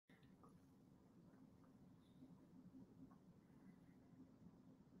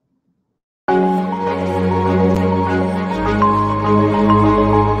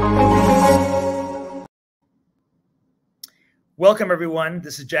Welcome, everyone.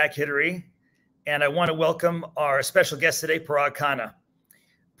 This is Jack Hidary, and I want to welcome our special guest today, Parag Khanna.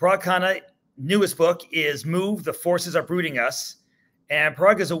 Parag Khanna's newest book is Move, The Forces Uprooting Us. And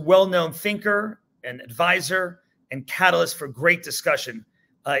Parag is a well-known thinker, an advisor, and catalyst for great discussion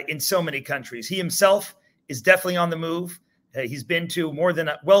in so many countries. He himself is definitely on the move. He's been to more than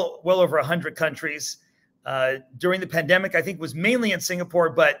well over 100 countries. During the pandemic, I think was mainly in Singapore,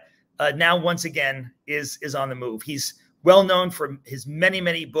 but now once again is on the move. He's well known for his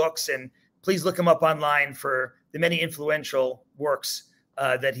many books, and please look him up online for the many influential works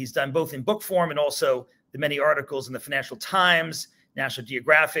that he's done, both in book form and also the many articles in the Financial Times, National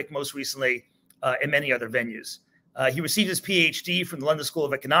Geographic, most recently, and many other venues. He received his PhD from the London School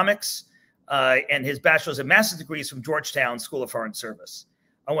of Economics and his bachelor's and master's degrees from Georgetown School of Foreign Service.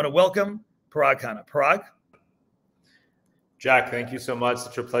 I want to welcome Parag Khanna. Parag? Jack, thank you so much.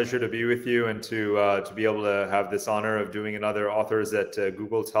 Such a pleasure to be with you and to be able to have this honor of doing another Authors at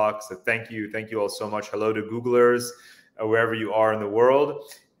Google Talk. So thank you all so much. Hello to Googlers, wherever you are in the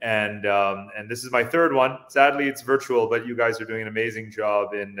world. And this is my third one. Sadly, it's virtual, but you guys are doing an amazing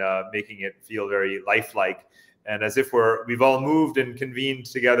job in making it feel very lifelike and as if we've all moved and convened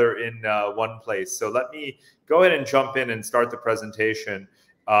together in one place. So let me go ahead and jump in and start the presentation.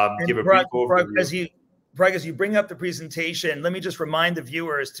 Give a brief overview. Parag, as you bring up the presentation, let me just remind the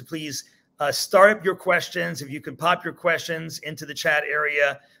viewers to please start up your questions. If you can pop your questions into the chat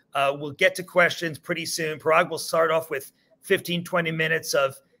area, we'll get to questions pretty soon. Parag will start off with 15-20 minutes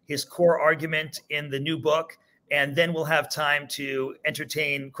of his core argument in the new book, and then we'll have time to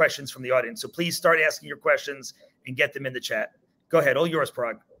entertain questions from the audience. So please start asking your questions and get them in the chat. Go ahead. All yours,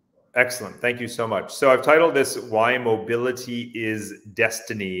 Parag. Excellent. Thank you so much. So I've titled this Why Mobility is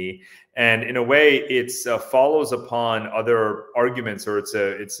Destiny. And in a way, it follows upon other arguments, or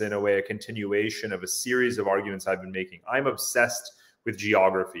it's in a way a continuation of a series of arguments I've been making. I'm obsessed with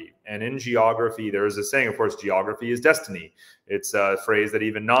geography. And in geography, there is a saying, of course, geography is destiny. It's a phrase that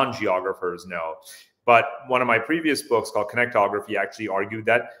even non-geographers know. But one of my previous books called Connectography actually argued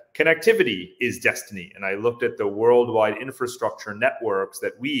that connectivity is destiny. And I looked at the worldwide infrastructure networks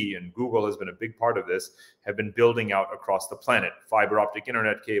that we, and Google has been a big part of this, have been building out across the planet. Fiber optic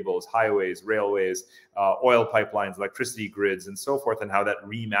internet cables, highways, railways, oil pipelines, electricity grids, and so forth, and how that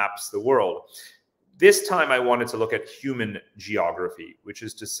remaps the world. This time I wanted to look at human geography, which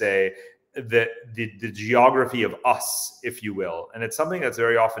is to say the geography of us, if you will. And it's something that's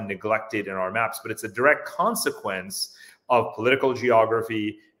very often neglected in our maps, but it's a direct consequence of political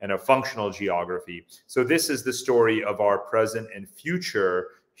geography and of functional geography. So this is the story of our present and future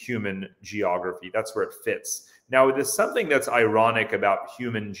human geography. That's where it fits. Now, there's something that's ironic about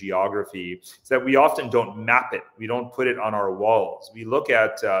human geography is that we often don't map it. We don't put it on our walls. We look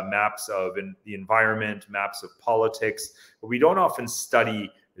at maps of the environment, maps of politics, but we don't often study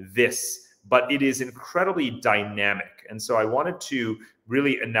this, but it is incredibly dynamic. And so I wanted to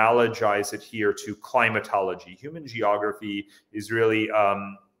really analogize it here to climatology. Human geography is really,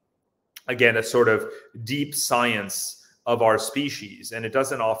 again, a sort of deep science of our species, and it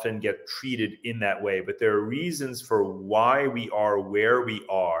doesn't often get treated in that way. But there are reasons for why we are where we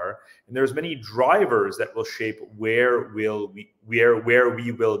are, and there's many drivers that will shape where we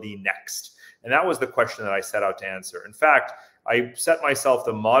will be next. And that was the question that I set out to answer. In fact, I set myself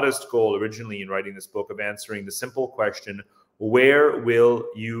the modest goal originally in writing this book of answering the simple question, where will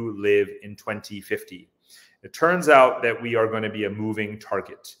you live in 2050? It turns out that we are going to be a moving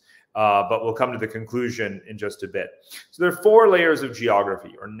target. But we'll come to the conclusion in just a bit. So there are four layers of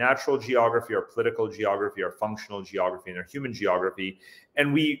geography: our natural geography, our political geography, our functional geography, and our human geography.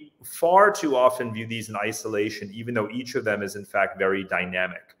 And we far too often view these in isolation, even though each of them is in fact very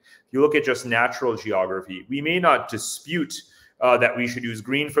dynamic. If you look at just natural geography, we may not dispute that we should use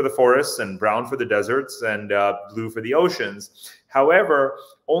green for the forests and brown for the deserts and blue for the oceans. However,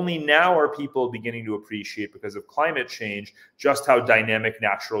 only now are people beginning to appreciate, because of climate change, just how dynamic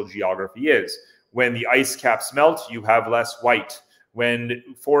natural geography is. When the ice caps melt, you have less white. When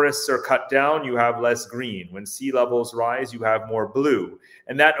forests are cut down, you have less green. When sea levels rise, you have more blue.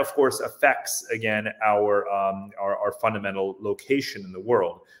 And that, of course, affects, again, our fundamental location in the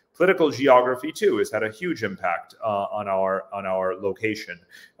world. Political geography, too, has had a huge impact on our location.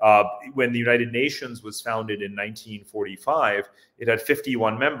 When the United Nations was founded in 1945, it had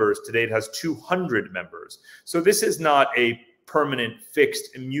 51 members. Today, it has 200 members. So this is not a permanent,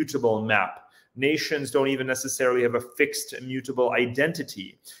 fixed, immutable map. Nations don't even necessarily have a fixed, immutable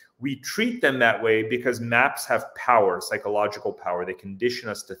identity. We treat them that way because maps have power, psychological power. They condition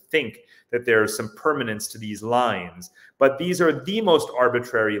us to think that there's some permanence to these lines. But these are the most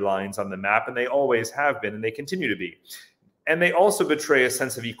arbitrary lines on the map, and they always have been, and they continue to be. And they also betray a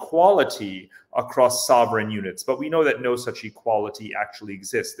sense of equality across sovereign units. But we know that no such equality actually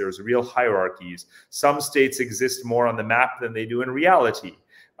exists. There's real hierarchies. Some states exist more on the map than they do in reality.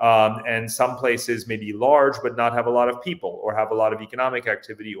 And some places may be large, but not have a lot of people or have a lot of economic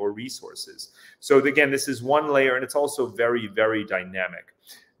activity or resources. So again, this is one layer, and it's also very, very dynamic.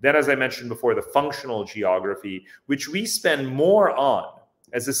 Then, as I mentioned before, the functional geography, which we spend more on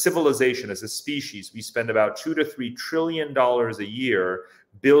as a civilization, as a species. We spend about $2 to $3 trillion a year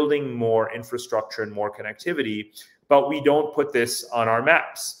building more infrastructure and more connectivity, but we don't put this on our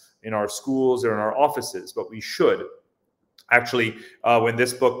maps in our schools or in our offices, but we should. Actually, when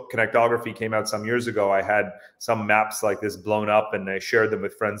this book, Connectography, came out some years ago, I had some maps like this blown up and I shared them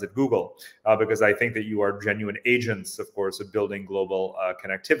with friends at Google because I think that you are genuine agents, of course, of building global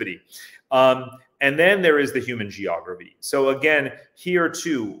connectivity. And then there is the human geography. So again, here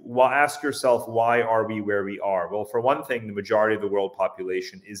too, ask yourself, why are we where we are? Well, for one thing, the majority of the world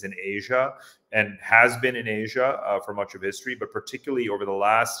population is in Asia and has been in Asia for much of history, but particularly over the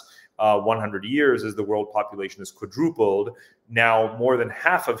last 100 years, as the world population has quadrupled, now more than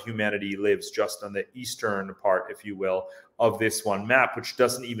half of humanity lives just on the eastern part, if you will, of this one map, which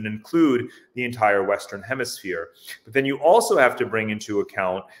doesn't even include the entire Western hemisphere. But then you also have to bring into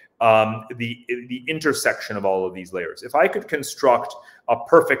account the intersection of all of these layers. If I could construct a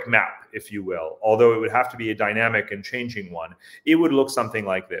perfect map, if you will, although it would have to be a dynamic and changing one, it would look something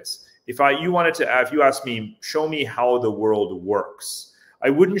like this. If you asked me, show me how the world works, I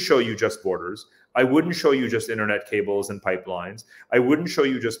wouldn't show you just borders. I wouldn't show you just internet cables and pipelines. I wouldn't show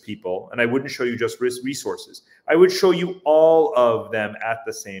you just people, and I wouldn't show you just resources. I would show you all of them at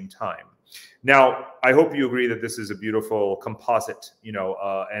the same time. Now, I hope you agree that this is a beautiful composite, and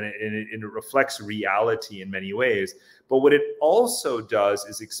it reflects reality in many ways. But what it also does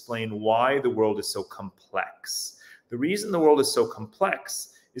is explain why the world is so complex. The reason the world is so complex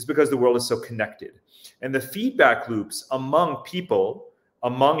is because the world is so connected. And the feedback loops among people,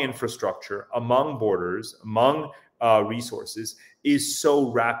 among infrastructure, among borders, among resources is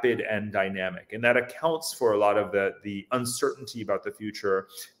so rapid and dynamic. And that accounts for a lot of the uncertainty about the future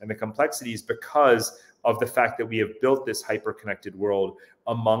and the complexities because of the fact that we have built this hyper-connected world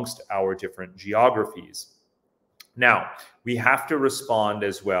amongst our different geographies. Now, we have to respond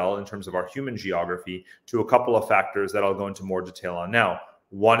as well in terms of our human geography to a couple of factors that I'll go into more detail on now.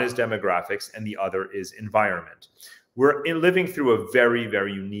 One is demographics and the other is environment. We're living through a very,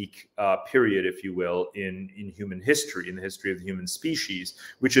 very unique period, if you will, in human history, in the history of the human species,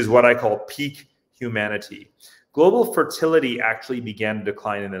 which is what I call peak humanity. Global fertility actually began to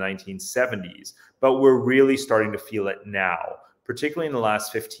decline in the 1970s, but we're really starting to feel it now, particularly in the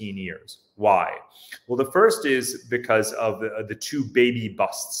last 15 years. Why? Well, the first is because of the two baby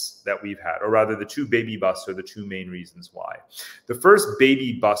busts that we've had, or rather the two baby busts are the two main reasons why. The first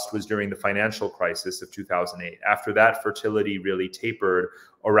baby bust was during the financial crisis of 2008. After that, fertility really tapered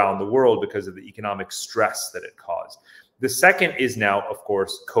around the world because of the economic stress that it caused. The second is now, of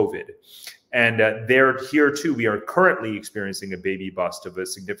course, COVID. And here too, we are currently experiencing a baby bust of a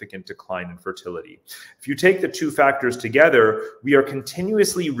significant decline in fertility. If you take the two factors together, we are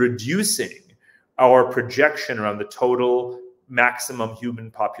continuously reducing our projection around the total maximum human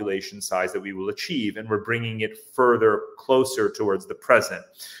population size that we will achieve, and we're bringing it further closer towards the present.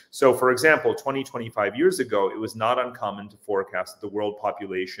 So for example, 25 years ago, it was not uncommon to forecast that the world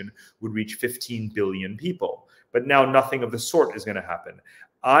population would reach 15 billion people. But now nothing of the sort is going to happen.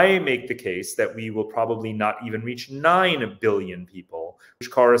 I make the case that we will probably not even reach 9 billion people, which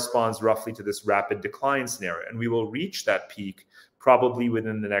corresponds roughly to this rapid decline scenario. And we will reach that peak probably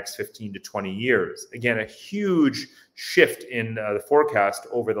within the next 15 to 20 years. Again, a huge shift in the forecast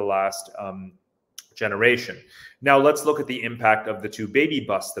over the last generation. Now let's look at the impact of the two baby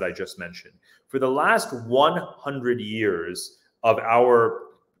busts that I just mentioned. For the last 100 years of our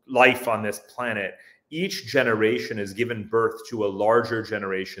life on this planet, each generation has given birth to a larger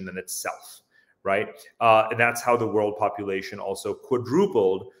generation than itself, right? And that's how the world population also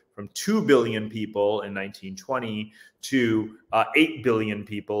quadrupled from 2 billion people in 1920 to 8 billion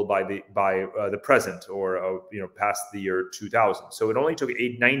people by the present, or past the year 2000. So it only took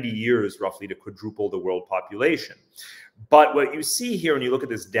 90 years roughly to quadruple the world population. But what you see here when you look at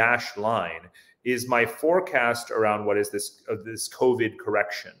this dashed line is my forecast around what is this COVID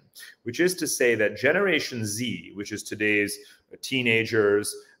correction, which is to say that Generation Z, which is today's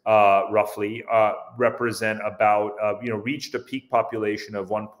teenagers, roughly represent about, reached a peak population of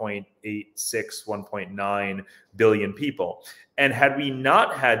 1.86, 1.9 billion people. And had we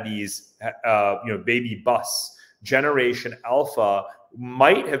not had these, baby busts, Generation Alpha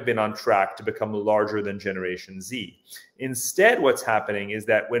might have been on track to become larger than Generation Z. Instead, what's happening is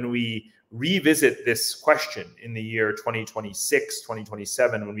that when we revisit this question in the year 2026,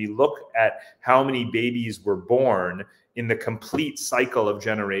 2027, when we look at how many babies were born in the complete cycle of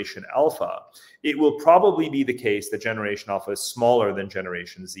Generation Alpha, it will probably be the case that Generation Alpha is smaller than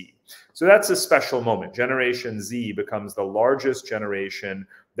Generation Z. So that's a special moment. Generation Z becomes the largest generation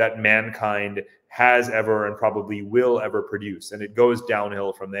that mankind has ever and probably will ever produce, and it goes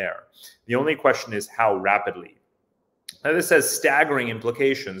downhill from there. The only question is how rapidly. Now, this has staggering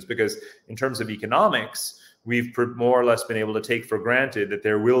implications because in terms of economics, we've more or less been able to take for granted that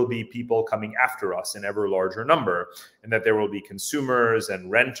there will be people coming after us in ever larger number, and that there will be consumers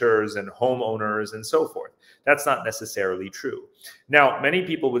and renters and homeowners and so forth. That's not necessarily true. Now, many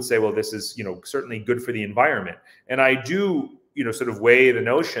people would say, well, this is, certainly good for the environment. And I do, sort of weigh the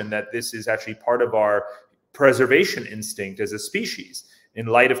notion that this is actually part of our preservation instinct as a species in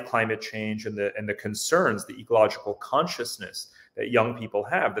light of climate change and the concerns, the ecological consciousness that young people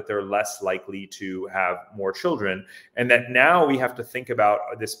have, that they're less likely to have more children. And that now we have to think about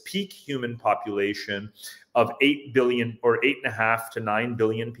this peak human population of 8 billion or 8.5 to 9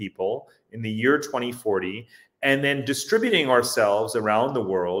 billion people in the year 2040, and then distributing ourselves around the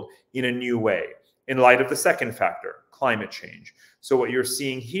world in a new way in light of the second factor, climate change. So what you're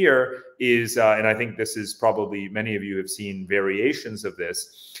seeing here is, and I think this is probably, many of you have seen variations of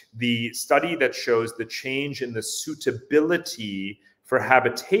this, the study that shows the change in the suitability for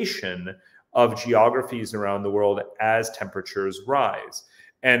habitation of geographies around the world as temperatures rise.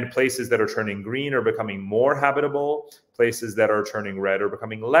 And places that are turning green are becoming more habitable. Places that are turning red are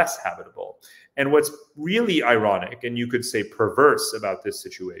becoming less habitable. And what's really ironic, and you could say perverse about this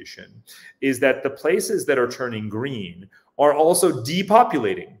situation, is that the places that are turning green are also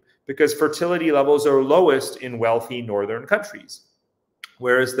depopulating because fertility levels are lowest in wealthy northern countries.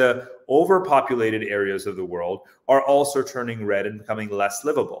 Whereas the overpopulated areas of the world are also turning red and becoming less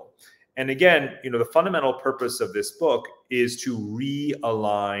livable. And again, the fundamental purpose of this book is to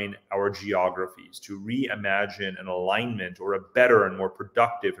realign our geographies, to reimagine an alignment or a better and more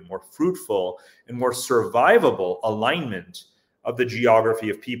productive and more fruitful and more survivable alignment of the geography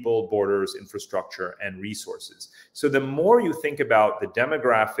of people, borders, infrastructure, and resources. So the more you think about the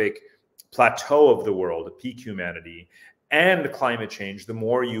demographic plateau of the world, the peak humanity, and climate change, the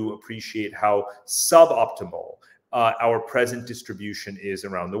more you appreciate how suboptimal our present distribution is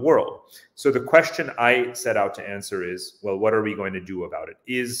around the world. So the question I set out to answer is, well, what are we going to do about it?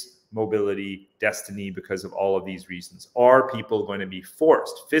 Is mobility destiny because of all of these reasons? Are people going to be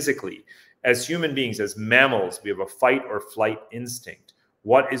forced physically? As human beings, as mammals, we have a fight or flight instinct.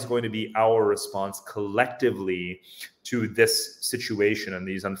 What is going to be our response collectively to this situation and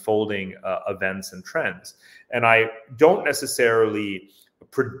these unfolding events and trends? And I don't necessarily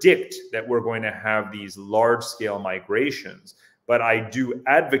predict that we're going to have these large-scale migrations, but I do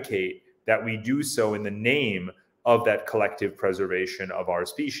advocate that we do so in the name of that collective preservation of our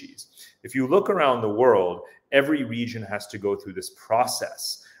species. If you look around the world, every region has to go through this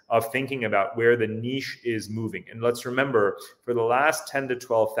process of thinking about where the niche is moving. And let's remember, for the last 10 to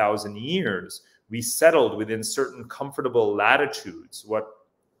 12,000 years, we settled within certain comfortable latitudes, what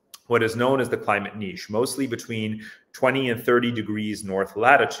is known as the climate niche, mostly between 20 and 30 degrees north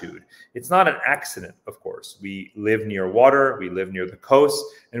latitude. It's not an accident, of course. We live near water, we live near the coast,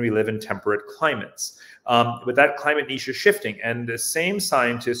 and we live in temperate climates. But that climate niche is shifting. And the same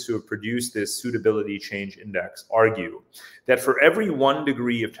scientists who have produced this suitability change index argue that for every 1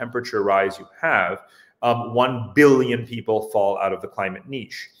 degree of temperature rise you have, 1 billion people fall out of the climate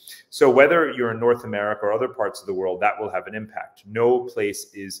niche. So whether you're in North America or other parts of the world, that will have an impact. No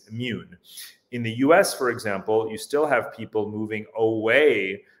place is immune. In the US, for example, you still have people moving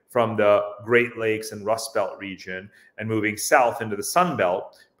away from the Great Lakes and Rust Belt region and moving south into the Sun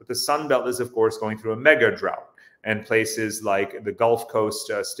Belt. But the Sun Belt is, of course, going through a mega drought. And places like the Gulf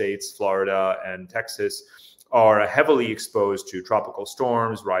Coast states, Florida and Texas, are heavily exposed to tropical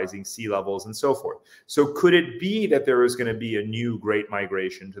storms, rising sea levels, and so forth. So could it be that there is going to be a new great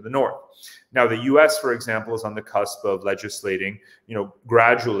migration to the north? Now, the US, for example, is on the cusp of legislating,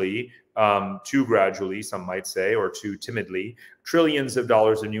 gradually, too gradually, some might say, or too timidly, trillions of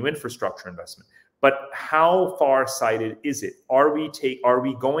dollars of new infrastructure investment. But how far-sighted is it? Are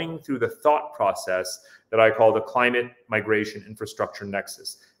we going through the thought process that I call the climate migration infrastructure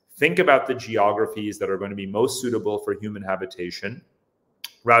nexus? Think about the geographies that are going to be most suitable for human habitation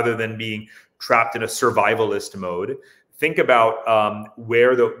rather than being trapped in a survivalist mode. Think about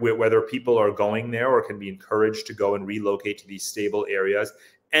whether people are going there or can be encouraged to go and relocate to these stable areas,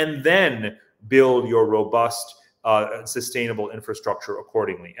 and then build your robust sustainable infrastructure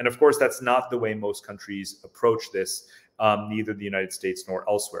accordingly. And of course, that's not the way most countries approach this, neither the United States nor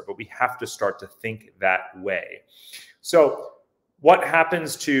elsewhere, but we have to start to think that way. So what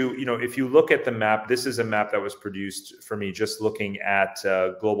happens to, if you look at the map, this is a map that was produced for me just looking at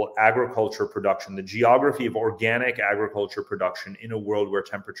global agriculture production, the geography of organic agriculture production in a world where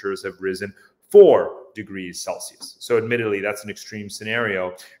temperatures have risen 4 degrees Celsius. So admittedly, that's an extreme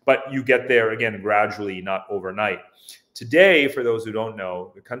scenario, but you get there again gradually, not overnight. Today, for those who don't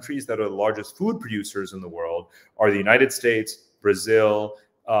know, the countries that are the largest food producers in the world are the United States, Brazil,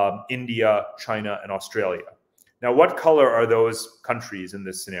 India, China, and Australia. Now, what color are those countries in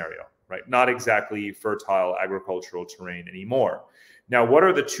this scenario, right? Not exactly fertile agricultural terrain anymore. Now, what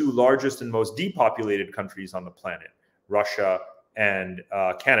are the 2 largest and most depopulated countries on the planet? Russia and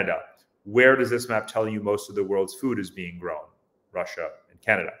Canada. Where does this map tell you most of the world's food is being grown? Russia and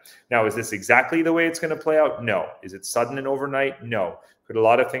Canada. Now, is this exactly the way it's going to play out? No. Is it sudden and overnight? No. Could a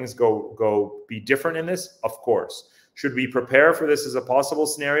lot of things be different in this? Of course. Should we prepare for this as a possible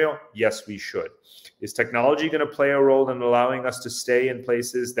scenario? Yes, we should. Is technology going to play a role in allowing us to stay in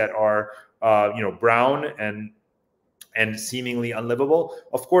places that are, brown and seemingly unlivable?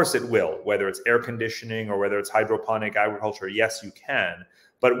 Of course it will, whether it's air conditioning or whether it's hydroponic agriculture. Yes, you can.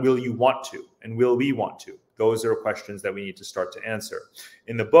 But will you want to? And will we want to? Those are questions that we need to start to answer.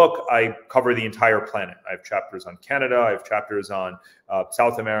 In the book, I cover the entire planet. I have chapters on Canada. I have chapters on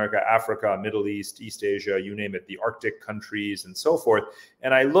South America, Africa, Middle East, East Asia, you name it, the Arctic countries and so forth.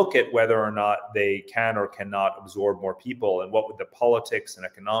 And I look at whether or not they can or cannot absorb more people and what would the politics and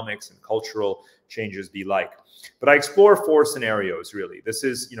economics and cultural changes be like. But I explore 4 scenarios, really. This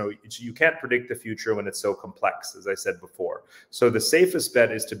is, you can't predict the future when it's so complex, as I said before. So the safest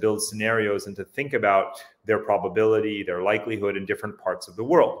bet is to build scenarios and to think about their probability, their likelihood in different parts of the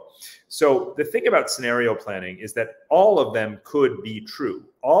world. So the thing about scenario planning is that all of them could be true.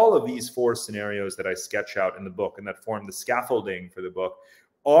 All of these 4 scenarios that I sketch out in the book and that form the scaffolding for the book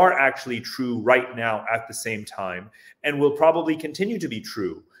are actually true right now at the same time and will probably continue to be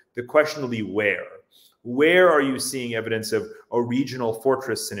true. The question will be where. Where are you seeing evidence of a regional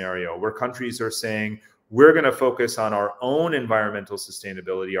fortress scenario where countries are saying, we're going to focus on our own environmental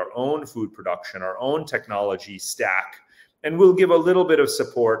sustainability, our own food production, our own technology stack, and we'll give a little bit of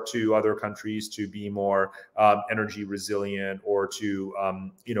support to other countries to be more energy resilient or to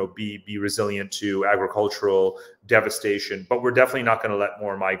be resilient to agricultural devastation. But we're definitely not going to let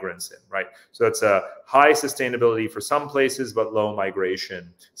more migrants in, right? So it's a high sustainability for some places, but low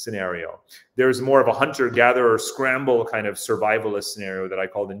migration scenario. There's more of a hunter-gatherer scramble kind of survivalist scenario that I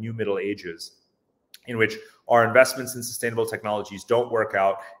call the New Middle Ages, in which our investments in sustainable technologies don't work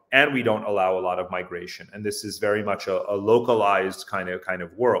out and we don't allow a lot of migration. And this is very much a localized kind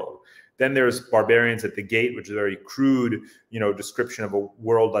of world. Then there's barbarians at the gate, which is a very crude, description of a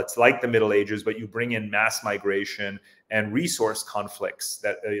world that's like the Middle Ages, but you bring in mass migration and resource conflicts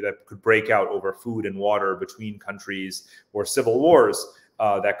that could break out over food and water between countries, or civil wars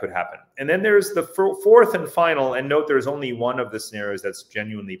that could happen. And then there's the 4th and final, and note there's only one of the scenarios that's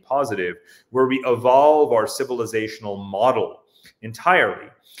genuinely positive, where we evolve our civilizational model entirely.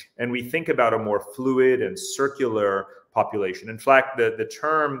 And we think about a more fluid and circular population. In fact, the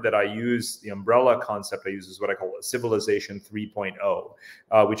term that I use, the umbrella concept I use, is what I call civilization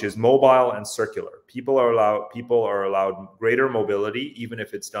 3.0, which is mobile and circular. People are allowed greater mobility, even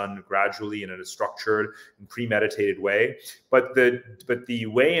if it's done gradually and in a structured and premeditated way. But the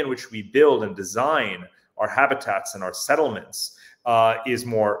way in which we build and design our habitats and our settlements is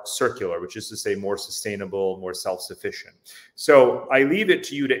more circular, which is to say more sustainable, more self-sufficient. So I leave it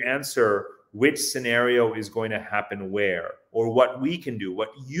to you to answer which scenario is going to happen where, or what we can do,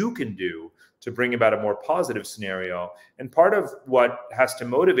 what you can do to bring about a more positive scenario. And part of what has to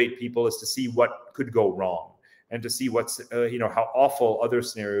motivate people is to see what could go wrong and to see what's, how awful other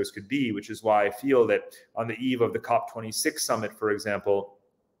scenarios could be, which is why I feel that on the eve of the COP26 summit, for example,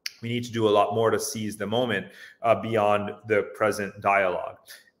 we need to do a lot more to seize the moment beyond the present dialogue.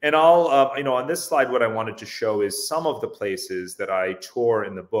 And I'll, on this slide, what I wanted to show is some of the places that I tour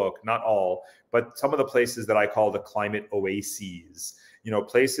in the book, not all, but some of the places that I call the climate oases,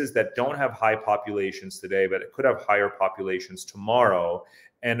 places that don't have high populations today, but it could have higher populations tomorrow.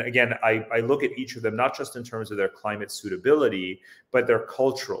 And again, I look at each of them, not just in terms of their climate suitability, but their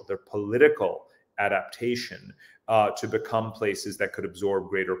cultural, their political adaptation to become places that could absorb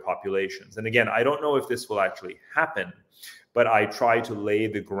greater populations. And again, I don't know if this will actually happen, but I try to lay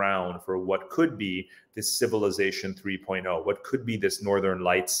the ground for what could be this civilization 3.0, what could be this Northern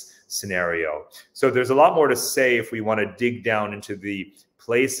Lights scenario. So there's a lot more to say if we want to dig down into the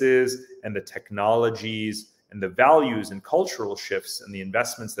places and the technologies and the values and cultural shifts and the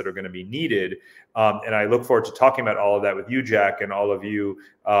investments that are going to be needed. And I look forward to talking about all of that with you, Jack, and all of you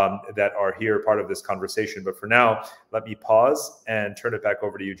that are here part of this conversation. But for now, let me pause and turn it back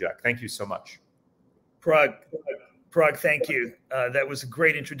over to you, Jack. Thank you so much. Parag, thank you. That was a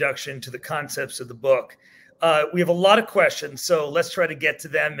great introduction to the concepts of the book. We have a lot of questions, so let's try to get to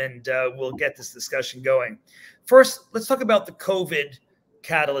them, and we'll get this discussion going. First, let's talk about the COVID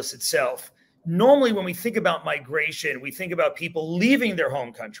catalyst itself. Normally, when we think about migration, we think about people leaving their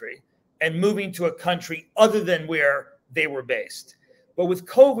home country and moving to a country other than where they were based. But with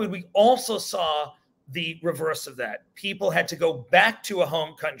COVID, we also saw the reverse of that. People had to go back to a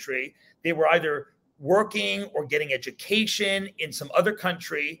home country. They were either working or getting education in some other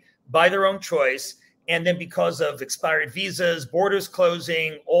country by their own choice. And then because of expired visas, borders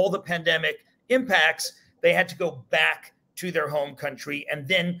closing, all the pandemic impacts, they had to go back to their home country and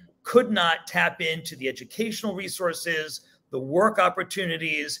then could not tap into the educational resources, the work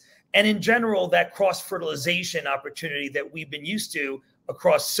opportunities, and in general, that cross-fertilization opportunity that we've been used to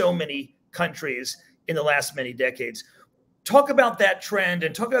across so many countries in the last many decades. Talk about that trend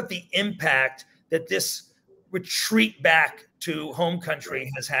and talk about the impact that this retreat back to home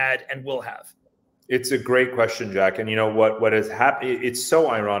country has had and will have. It's a great question, Jack. And you know what has happened? It's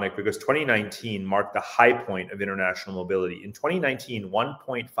so ironic because 2019 marked the high point of international mobility. In 2019,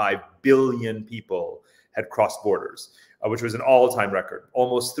 1.5 billion people had crossed borders, which was an all-time record.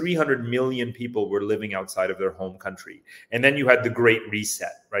 Almost 300 million people were living outside of their home country. And then you had the Great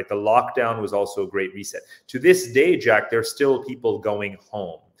Reset, right? The lockdown was also a great reset. To this day, Jack, there's still people going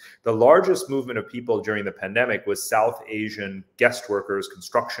home. The largest movement of people during the pandemic was South Asian guest workers,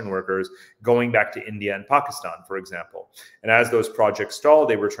 construction workers, going back to India and Pakistan, for example. And as those projects stalled,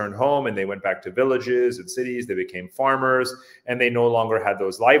 they returned home and they went back to villages and cities. They became farmers, and they no longer had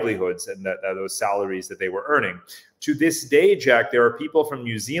those livelihoods and those salaries that they were earning. To this day, Jack, there are people from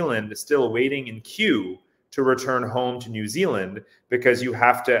New Zealand still waiting in queue to return home to New Zealand because you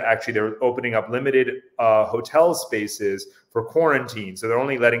have to actually, they're opening up limited hotel spaces for quarantine. So they're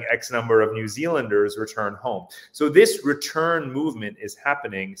only letting X number of New Zealanders return home. So this return movement is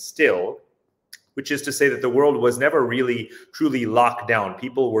happening still, which is to say that the world was never really truly locked down.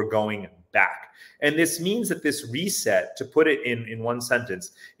 People were going back. And this means that this reset, to put it in one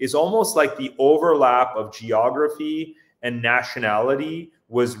sentence, is almost like the overlap of geography and nationality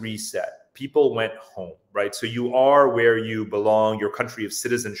was reset. People went home, right? So you are where you belong, your country of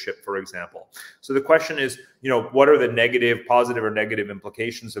citizenship, for example. So the question is, what are the positive or negative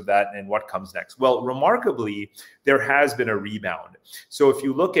implications of that, and what comes next? Well, remarkably, there has been a rebound. So if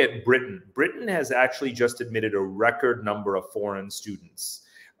you look at Britain has actually just admitted a record number of foreign students.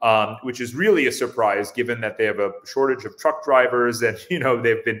 Which is really a surprise given that they have a shortage of truck drivers, and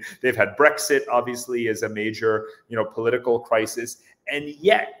they've had Brexit obviously as a major political crisis, and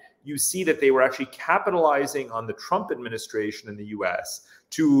yet you see that they were actually capitalizing on the Trump administration in the US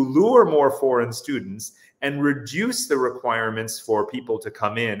to lure more foreign students and reduce the requirements for people to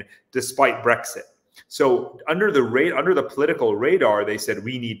come in despite Brexit. So under the political radar, they said,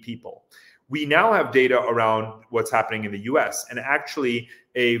 we need people. We now have data around what's happening in the US, and actually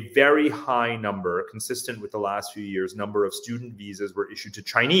a very high number, consistent with the last few years, number of student visas were issued to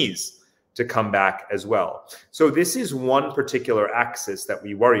Chinese to come back as well. So this is one particular axis that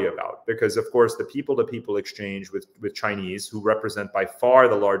we worry about, because of course the people-to-people exchange with Chinese, who represent by far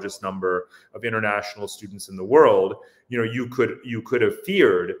the largest number of international students in the world, you could have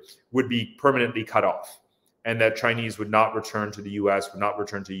feared would be permanently cut off, and that Chinese would not return to the US, would not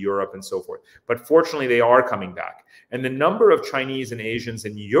return to Europe and so forth. But fortunately, they are coming back. And the number of Chinese and Asians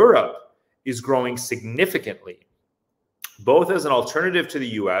in Europe is growing significantly, both as an alternative to the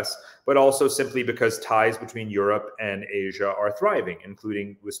US, but also simply because ties between Europe and Asia are thriving,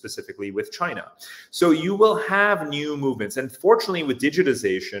 including specifically with China. So you will have new movements. And fortunately, with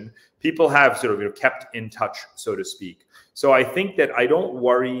digitization, people have sort of kept in touch, so to speak. So I think that I don't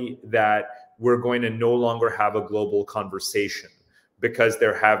worry that we're going to no longer have a global conversation because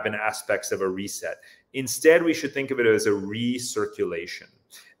there have been aspects of a reset. Instead, we should think of it as a recirculation.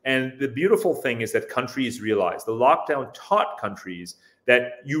 And the beautiful thing is that countries realize, the lockdown taught countries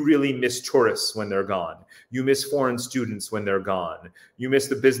that you really miss tourists when they're gone. You miss foreign students when they're gone. You miss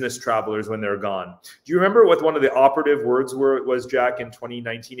the business travelers when they're gone. Do you remember what one of the operative words was, Jack, in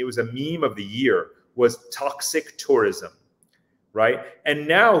 2019? It was a meme of the year, was toxic tourism, right? And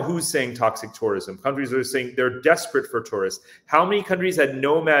now who's saying toxic tourism? Countries are saying they're desperate for tourists. How many countries had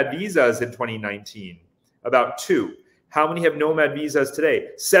nomad visas in 2019? About 2. How many have nomad visas today?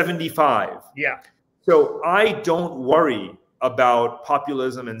 75. Yeah. So I don't worry about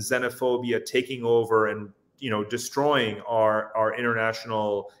populism and xenophobia taking over and destroying our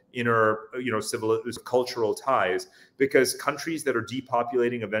international civil cultural ties, because countries that are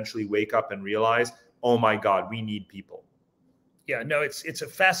depopulating eventually wake up and realize, oh my God, we need people. Yeah, no, it's a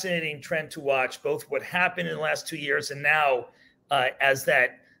fascinating trend to watch, both what happened in the last 2 years and now as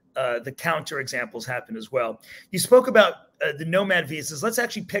that the counter examples happen as well. You spoke about the nomad visas. Let's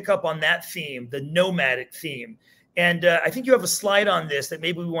actually pick up on that theme, the nomadic theme. And I think you have a slide on this that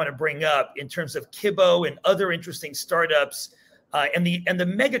maybe we want to bring up in terms of Kibo and other interesting startups and the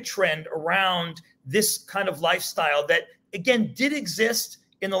mega trend around this kind of lifestyle that, again, did exist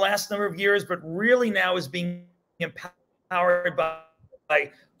in the last number of years, but really now is being empowered by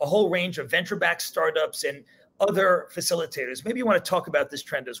a whole range of venture-backed startups and other facilitators. Maybe you want to talk about this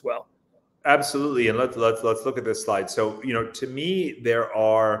trend as well. Absolutely, and let's look at this slide. So, to me, there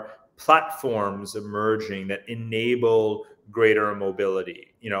are platforms emerging that enable greater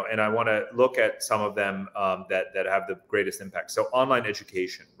mobility, and I want to look at some of them that have the greatest impact. So online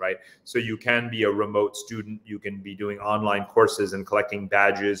education, right? So you can be a remote student, you can be doing online courses and collecting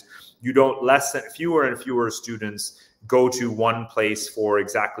badges. Fewer and fewer students go to one place for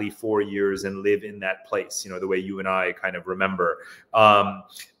exactly 4 years and live in that place, the way you and I kind of remember.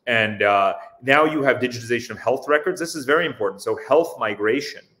 And now you have digitization of health records. This is very important. So health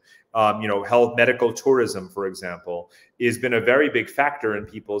migration, health medical tourism, for example, has been a very big factor in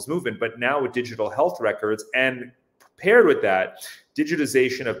people's movement. But now with digital health records, and paired with that,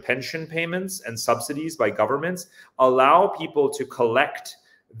 digitization of pension payments and subsidies by governments allow people to collect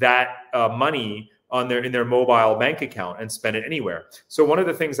that money in their mobile bank account and spend it anywhere. So one of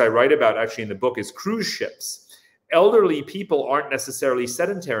the things I write about actually in the book is cruise ships. Elderly people aren't necessarily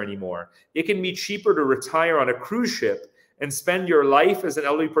sedentary anymore. It can be cheaper to retire on a cruise ship and spend your life as an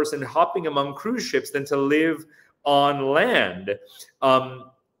elderly person hopping among cruise ships than to live on land.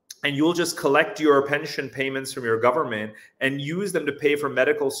 And you'll just collect your pension payments from your government and use them to pay for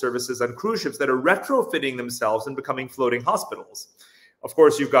medical services on cruise ships that are retrofitting themselves and becoming floating hospitals. Of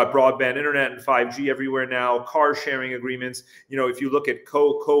course, you've got broadband internet and 5G everywhere now, car sharing agreements. If you look at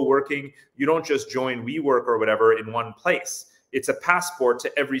co-working, you don't just join WeWork or whatever in one place. It's a passport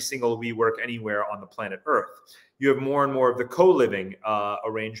to every single WeWork anywhere on the planet Earth. You have more and more of the co-living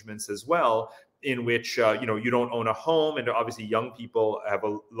arrangements as well, in which you don't own a home, and obviously young people have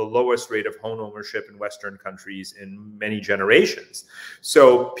the lowest rate of home ownership in Western countries in many generations.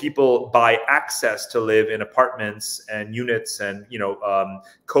 So people buy access to live in apartments and units and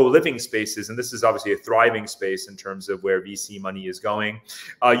co-living spaces, and this is obviously a thriving space in terms of where VC money is going.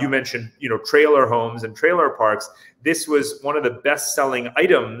 You mentioned trailer homes and trailer parks. This was one of the best-selling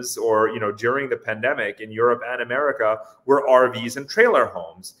items, or during the pandemic in Europe and America, were RVs and trailer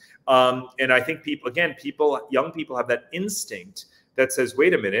homes. And I think young people have that instinct that says,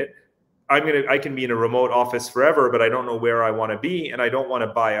 wait a minute, I can be in a remote office forever, but I don't know where I want to be. And I don't want to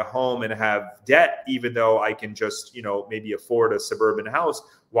buy a home and have debt, even though I can just, maybe afford a suburban house.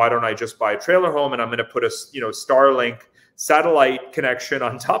 Why don't I just buy a trailer home, and I'm going to put a, Starlink satellite connection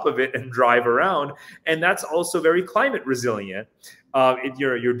on top of it and drive around? And that's also very climate resilient.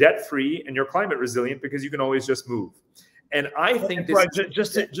 You're debt free and you're climate resilient because you can always just move. And I think this,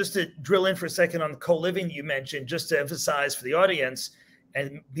 just to drill in for a second on the co-living you mentioned, just to emphasize for the audience,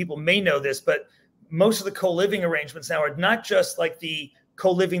 and people may know this, but most of the co-living arrangements now are not just like the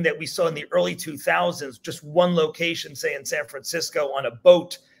co-living that we saw in the early 2000s, just one location, say in San Francisco on a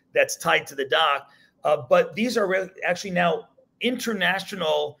boat that's tied to the dock. But these are actually now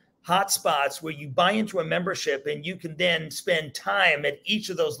international hotspots where you buy into a membership and you can then spend time at each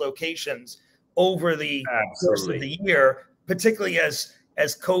of those locations over the course of the year, particularly as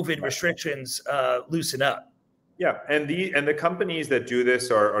COVID restrictions loosen up. Yeah, and the companies that do this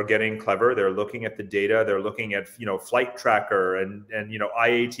are getting clever. They're looking at the data. They're looking at Flight Tracker and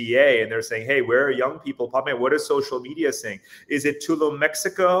IATA, and they're saying, hey, where are young people popping up? What is social media saying? Is it Tulum,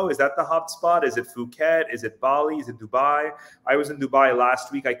 Mexico? Is that the hotspot? Is it Phuket? Is it Bali? Is it Dubai? I was in Dubai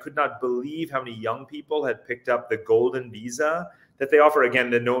last week. I could not believe how many young people had picked up the golden visa that they offer. Again,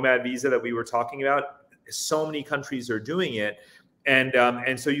 the nomad visa that we were talking about. So many countries are doing it.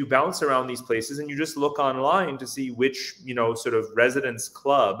 And so you bounce around these places and you just look online to see which, sort of residence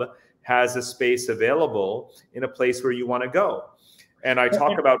club has a space available in a place where you want to go. And I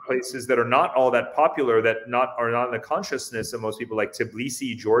talk about places that are not all that popular, that are not in the consciousness of most people, like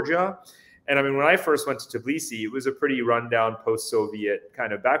Tbilisi, Georgia. And I mean, when I first went to Tbilisi, it was a pretty rundown post-Soviet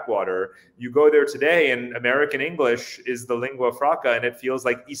kind of backwater. You go there today and American English is the lingua franca, and it feels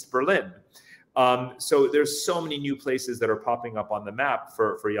like East Berlin. So there's so many new places that are popping up on the map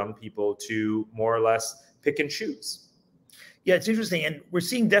for young people to more or less pick and choose. Yeah, it's interesting. And we're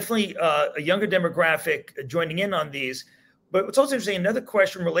seeing definitely a younger demographic joining in on these. But what's also interesting, another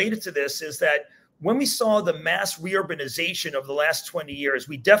question related to this is that when we saw the mass reurbanization of the last 20 years,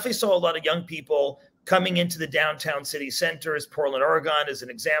 we definitely saw a lot of young people coming into the downtown city centers. Portland, Oregon is an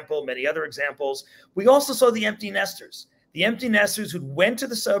example, many other examples. We also saw the empty nesters who went to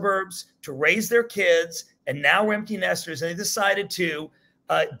the suburbs to raise their kids and now were empty nesters, and they decided to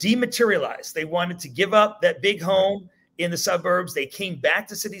dematerialize. They wanted to give up that big home in the suburbs. They came back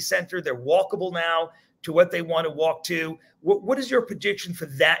to city center. They're walkable now to what they want to walk to. What is your prediction for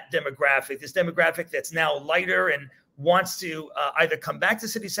that demographic, this demographic that's now lighter and wants to either come back to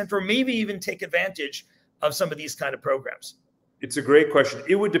city center or maybe even take advantage of some of these kind of programs? It's a great question.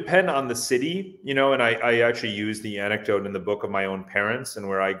 It would depend on the city, you know, and I actually use the anecdote in the book of my own parents and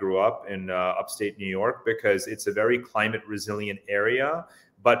where I grew up in upstate New York, because it's a very climate resilient area.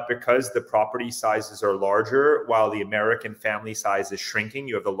 But because the property sizes are larger, while the American family size is shrinking,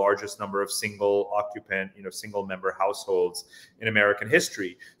 you have the largest number of single occupant, you know, single member households in American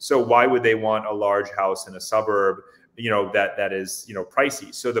history. So why would they want a large house in a suburb, you know, that is, you know,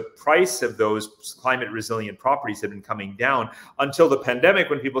 pricey? So the price of those climate resilient properties had been coming down until the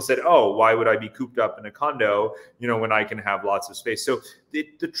pandemic, when people said, oh, why would I be cooped up in a condo, you know, when I can have lots of space? So the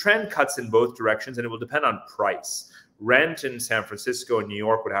trend cuts in both directions, and it will depend on price. Rent in San Francisco and New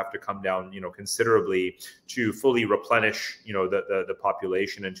York would have to come down, you know, considerably to fully replenish, you know, the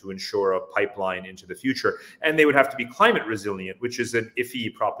population and to ensure a pipeline into the future. And they would have to be climate resilient, which is an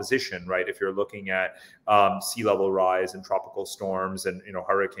iffy proposition, right? If you're looking at sea level rise and tropical storms and, you know,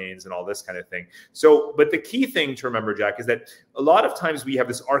 hurricanes and all this kind of thing. So, but the key thing to remember, Jack, is that a lot of times we have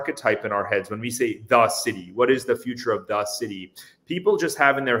this archetype in our heads when we say the city. What is the future of the city? People just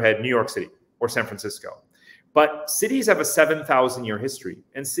have in their head New York City or San Francisco. But cities have a 7,000-year history,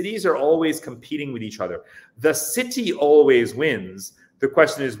 and cities are always competing with each other. The city always wins. The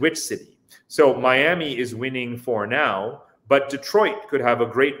question is which city. So Miami is winning for now, but Detroit could have a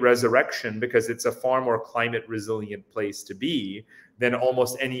great resurrection because it's a far more climate resilient place to be than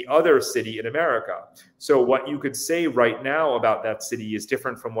almost any other city in America. So what you could say right now about that city is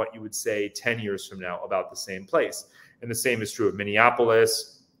different from what you would say 10 years from now about the same place. And the same is true of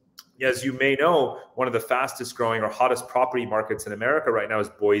Minneapolis. As you may know, one of the fastest growing or hottest property markets in America right now is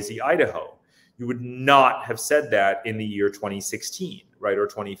Boise, Idaho. You would not have said that in the year 2016, right, or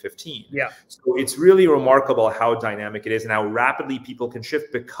 2015. Yeah. So it's really remarkable how dynamic it is and how rapidly people can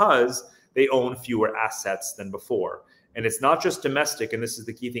shift because they own fewer assets than before. And it's not just domestic, and this is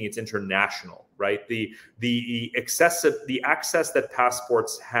the key thing, it's international, right? The access that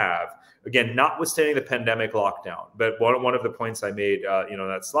passports have, again, notwithstanding the pandemic lockdown, but one of the points I made, you know, on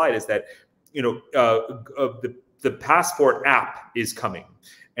that slide is that, you know, the passport app is coming,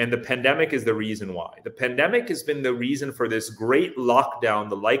 and the pandemic is the reason why. The pandemic has been the reason for this great lockdown,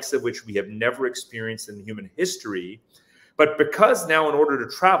 the likes of which we have never experienced in human history. But because now, in order to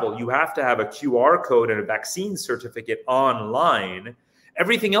travel, you have to have a QR code and a vaccine certificate online,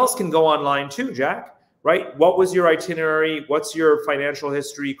 everything else can go online too, Jack. Right? What was your itinerary? What's your financial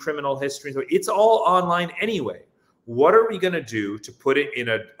history, criminal history? So it's all online anyway. What are we going to do to put it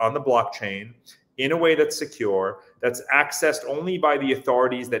on the blockchain in a way that's secure, that's accessed only by the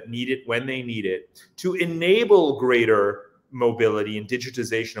authorities that need it when they need it, to enable greater mobility and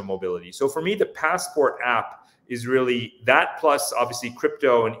digitization of mobility? So for me, the passport app is really that, plus obviously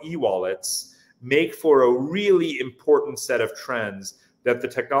crypto and e-wallets make for a really important set of trends that the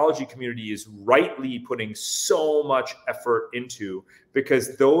technology community is rightly putting so much effort into,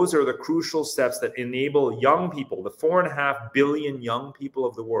 because those are the crucial steps that enable young people, the 4.5 billion young people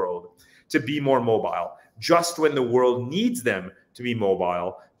of the world, to be more mobile, just when the world needs them to be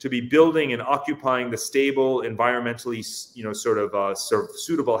mobile, to be building and occupying the stable, environmentally, you know, sort of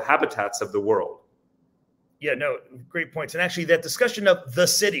suitable habitats of the world. Yeah, no, great points. And actually that discussion of the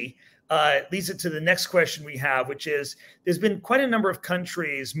city leads it to the next question we have, which is there's been quite a number of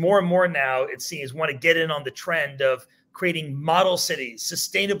countries, more and more now, it seems, want to get in on the trend of creating model cities,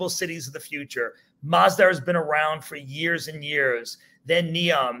 sustainable cities of the future. Mazda has been around for years and years, then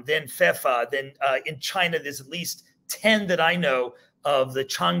Neom, then Fefa, then in China, there's at least 10 that I know of, the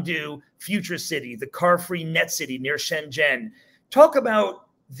Chengdu Future City, the car-free net city near Shenzhen. Talk about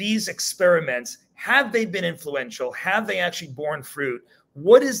these experiments. Have they been influential? Have they actually borne fruit?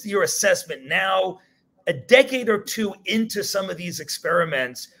 What is your assessment now, a decade or two into some of these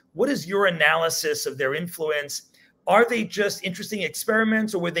experiments? What is your analysis of their influence? Are they just interesting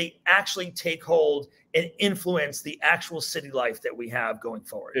experiments, or would they actually take hold and influence the actual city life that we have going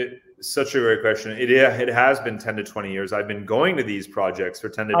forward? Such a great question. It has been 10 to 20 years. I've been going to these projects for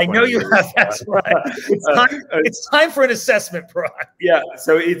 10 to 20 years. I know you have. That's right. It's time for an assessment, Parag. Yeah,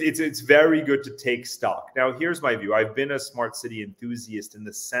 so it's very good to take stock. Now, here's my view. I've been a smart city enthusiast in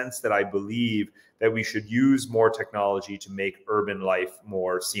the sense that I believe that we should use more technology to make urban life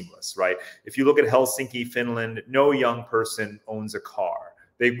more seamless, right? If you look at Helsinki, Finland, no young person owns a car.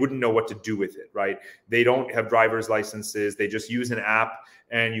 They wouldn't know what to do with it, right? They don't have driver's licenses. They just use an app,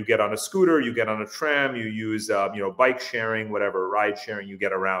 and you get on a scooter, you get on a tram, you use bike sharing, whatever, ride sharing, you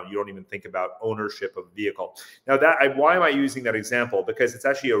get around. You don't even think about ownership of a vehicle. Now, why am I using that example? Because it's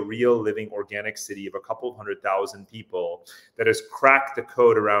actually a real living organic city of a couple of 100,000 people that has cracked the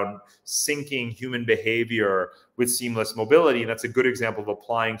code around syncing human behavior with seamless mobility. And that's a good example of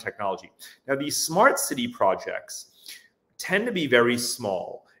applying technology. Now, these smart city projects tend to be very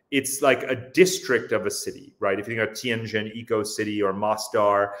small. It's like a district of a city, right? If you think of Tianjin Eco City or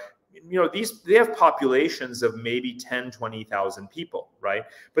Mostar, they have populations of maybe 10, 20,000 people, right?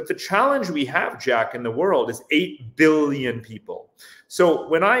 But the challenge we have, Jack, in the world is 8 billion people. So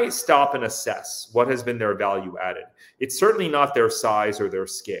when I stop and assess what has been their value added, it's certainly not their size or their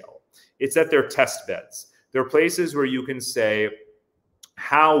scale. It's that they're test beds. They're places where you can say,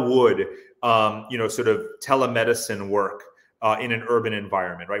 how would sort of telemedicine work in an urban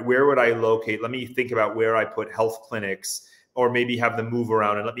environment, right? Where would I locate? Let me think about where I put health clinics, or maybe have them move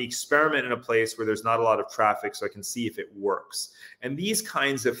around, and let me experiment in a place where there's not a lot of traffic so I can see if it works. And these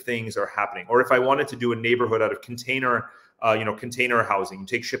kinds of things are happening. Or if I wanted to do a neighborhood out of container housing, you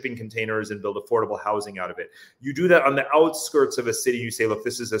take shipping containers and build affordable housing out of it. You do that on the outskirts of a city. You say, look,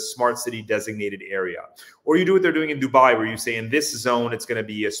 this is a smart city designated area. Or you do what they're doing in Dubai, where you say in this zone, it's going to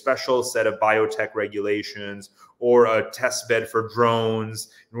be a special set of biotech regulations or a test bed for drones.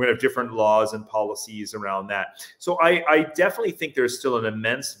 And we're going to have different laws and policies around that. So I definitely think there's still an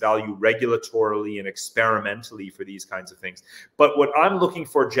immense value regulatorily and experimentally for these kinds of things. But what I'm looking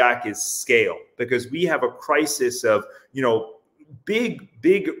for, Jack, is scale, because we have a crisis of, big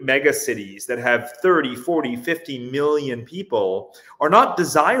mega cities that have 30, 40, 50 million people are not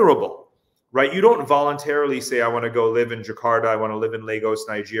desirable, right? You don't voluntarily say, I want to go live in Jakarta, I want to live in Lagos,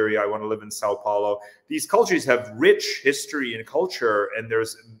 Nigeria, I want to live in Sao Paulo. These countries have rich history and culture, and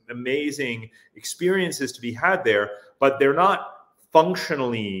there's amazing experiences to be had there, but they're not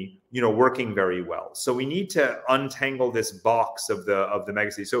functionally working very well. So we need to untangle this box of the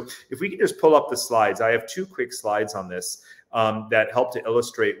megacity. So if we can just pull up the slides, I have 2 quick slides on this that help to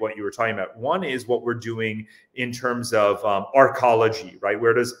illustrate what you were talking about. One is what we're doing in terms of arcology, right?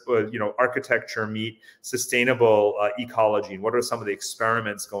 Where does architecture meet sustainable ecology, and what are some of the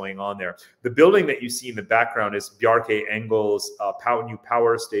experiments going on there? The building that you see in the background is Bjarke Engel's new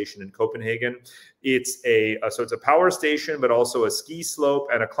power station in Copenhagen. It's so it's a power station, but also a ski slope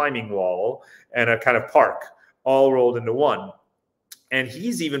and a climbing wall and a kind of park, all rolled into one. And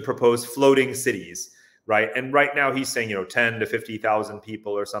he's even proposed floating cities, right? And right now he's saying, 10 to 50,000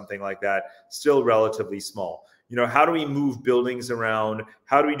 people or something like that, still relatively small. How do we move buildings around?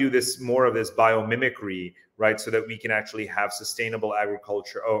 How do we do more of this biomimicry, right? So that we can actually have sustainable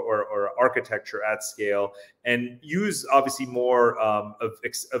agriculture or architecture at scale, and use obviously more of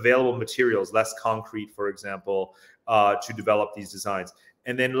available materials, less concrete, for example, to develop these designs.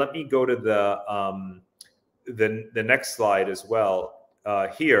 And then let me go to the next slide as well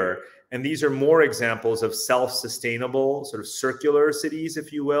here. And these are more examples of self-sustainable sort of circular cities,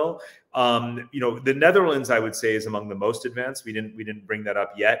 if you will. The Netherlands, I would say, is among the most advanced. We didn't bring that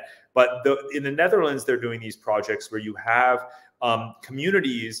up yet, but in the Netherlands, they're doing these projects where you have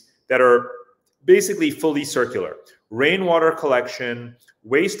communities that are basically fully circular: rainwater collection,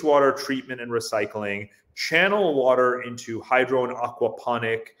 wastewater treatment and recycling, channel water into hydro and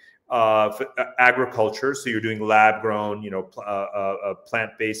aquaponic agriculture. So you're doing lab grown,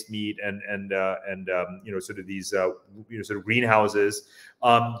 plant-based meat and sort of these sort of greenhouses,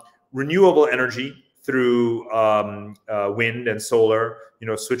 renewable energy through wind and solar,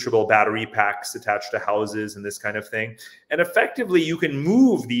 switchable battery packs attached to houses and this kind of thing. And effectively, you can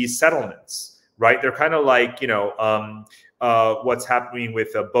move these settlements, right? They're kind of like what's happening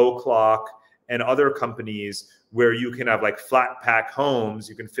with a Bow Clock and other companies, where you can have like flat pack homes.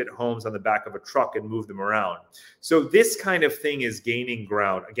 You can fit homes on the back of a truck and move them around. So this kind of thing is gaining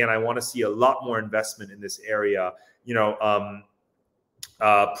ground. Again, I want to see a lot more investment in this area.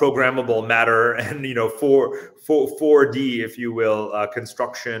 programmable matter and 4D, if you will,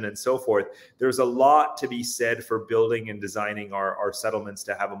 construction and so forth. There's a lot to be said for building and designing our settlements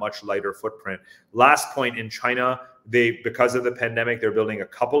to have a much lighter footprint. Last point, in China, because of the pandemic, they're building a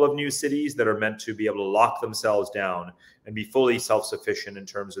couple of new cities that are meant to be able to lock themselves down and be fully self-sufficient in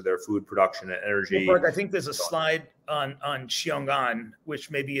terms of their food production and energy. Well, Parag, I think there's a slide on Xiong'an,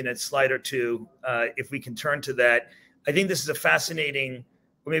 which may be in a slide or two. If we can turn to that, I think this is a fascinating.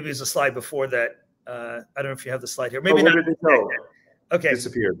 Or maybe there's a slide before that. I don't know if you have the slide here. Maybe not. Okay.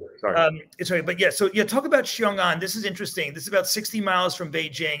 Disappeared. Sorry. Sorry, but yeah. So yeah, talk about Xiong'an. This is interesting. This is about 60 miles from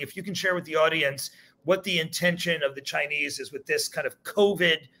Beijing. If you can share with the audience what the intention of the Chinese is with this kind of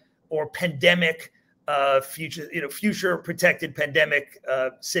COVID or pandemic future protected pandemic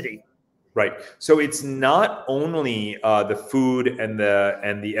city. Right. So it's not only the food and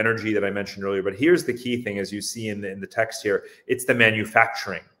the energy that I mentioned earlier, but here's the key thing, as you see in the text here, it's the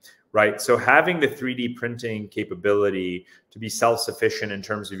manufacturing, right? So having the 3D printing capability to be self-sufficient in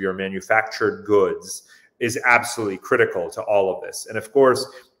terms of your manufactured goods is absolutely critical to all of this. And of course,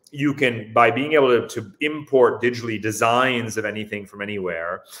 you can, by being able to import digitally designs of anything from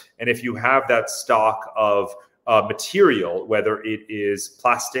anywhere, and if you have that stock of material, whether it is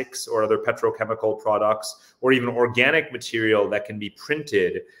plastics or other petrochemical products, or even organic material that can be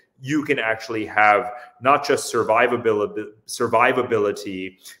printed, you can actually have not just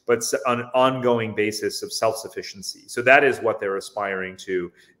survivability, but an ongoing basis of self-sufficiency. So that is what they're aspiring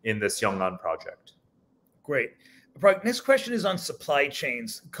to in the Xiong'an project. Great. Next question is on supply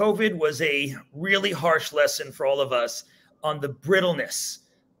chains. COVID was a really harsh lesson for all of us on the brittleness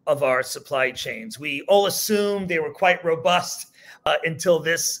of our supply chains. We all assumed they were quite robust until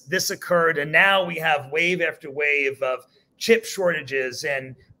this occurred. And now we have wave after wave of chip shortages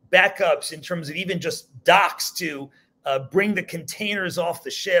and backups in terms of even just docks to bring the containers off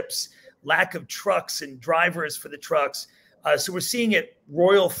the ships, lack of trucks and drivers for the trucks. So we're seeing it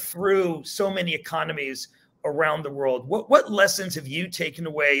roil through so many economies around the world. What lessons have you taken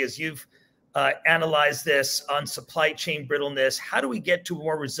away as you've analyzed this on supply chain brittleness? How do we get to a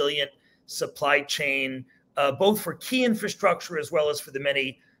more resilient supply chain, both for key infrastructure as well as for the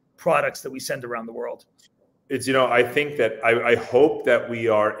many products that we send around the world? It's, I think that I hope that we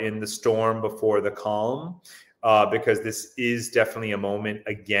are in the storm before the calm. Because this is definitely a moment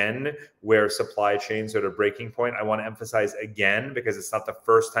again where supply chains are at a breaking point. I want to emphasize again, because it's not the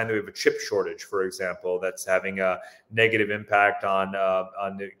first time that we have a chip shortage, for example, that's having a negative impact on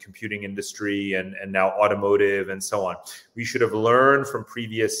the computing industry and now automotive and so on. We should have learned from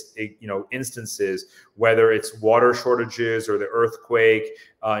previous instances, whether it's water shortages or the earthquake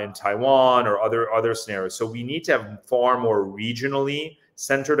in Taiwan or other scenarios. So we need to have far more regionally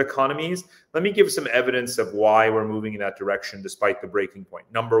centered economies. Let me give some evidence of why we're moving in that direction despite the breaking point.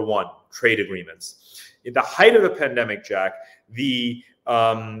 Number one, trade agreements. At the height of the pandemic, Jack, the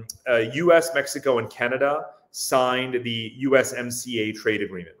US, Mexico, and Canada signed the USMCA trade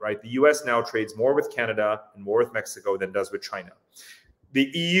agreement, right? The US now trades more with Canada and more with Mexico than does with China. The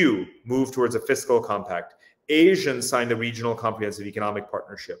EU moved towards a fiscal compact. Asians signed the Regional Comprehensive Economic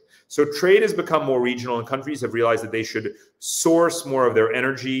Partnership. So trade has become more regional, and countries have realized that they should source more of their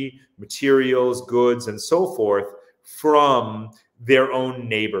energy, materials, goods, and so forth from their own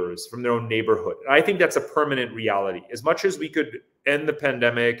neighbors, from their own neighborhood. And I think that's a permanent reality. As much as we could end the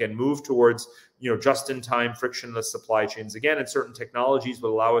pandemic and move towards, just-in-time frictionless supply chains, again, and certain technologies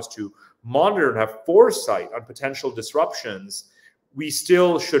will allow us to monitor and have foresight on potential disruptions, we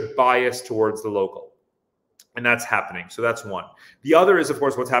still should bias towards the local. And that's happening. So that's one. The other is, of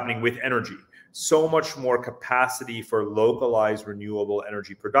course, what's happening with energy. So much more capacity for localized renewable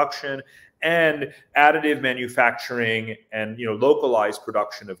energy production and additive manufacturing and localized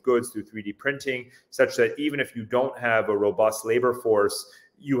production of goods through 3D printing, such that even if you don't have a robust labor force,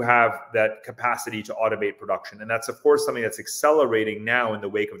 you have that capacity to automate production. And that's, of course, something that's accelerating now in the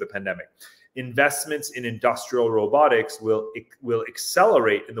wake of the pandemic. Investments in industrial robotics will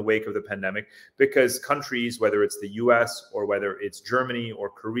accelerate in the wake of the pandemic, because countries, whether it's the US or whether it's Germany or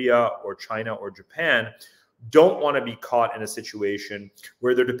Korea or China or Japan, don't want to be caught in a situation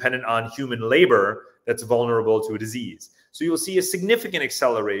where they're dependent on human labor that's vulnerable to a disease. So you'll see a significant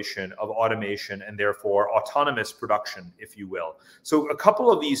acceleration of automation and therefore autonomous production, if you will. So a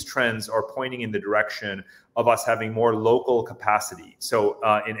couple of these trends are pointing in the direction of us having more local capacity. So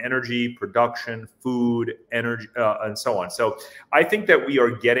in energy, production, food, energy, and so on. So I think that we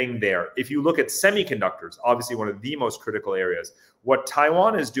are getting there. If you look at semiconductors, obviously one of the most critical areas, what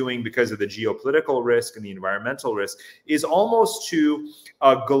Taiwan is doing because of the geopolitical risk and the environmental risk is almost to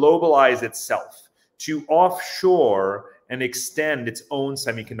globalize itself, to offshore and extend its own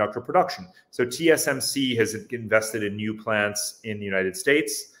semiconductor production. So TSMC has invested in new plants in the United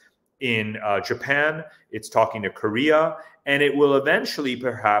States, in Japan, it's talking to Korea, and it will eventually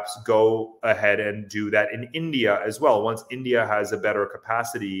perhaps go ahead and do that in India as well, once India has a better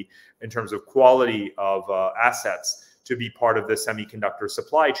capacity in terms of quality of assets to be part of the semiconductor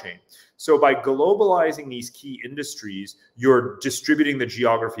supply chain. So by globalizing these key industries, you're distributing the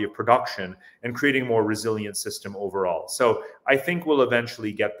geography of production and creating a more resilient system overall. So I think we'll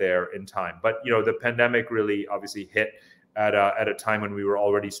eventually get there in time. But the pandemic really obviously hit at a time when we were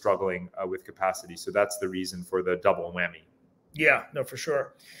already struggling with capacity. So that's the reason for the double whammy. Yeah, no, for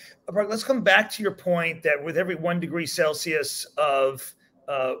sure. Parag, let's come back to your point that with every 1 degree Celsius of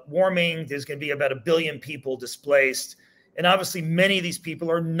warming, there's going to be about 1 billion people displaced. And obviously, many of these people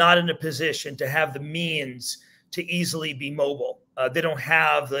are not in a position to have the means to easily be mobile. They don't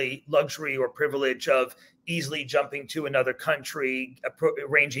have the luxury or privilege of easily jumping to another country,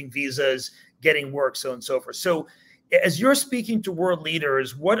 arranging visas, getting work, so on and so forth. So as you're speaking to world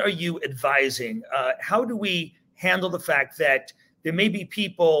leaders, what are you advising? How do we handle the fact that there may be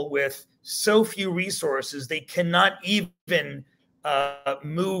people with so few resources, they cannot even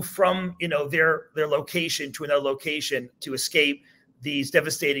move from their location to another location to escape these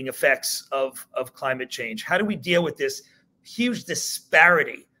devastating effects of climate change? How do we deal with this huge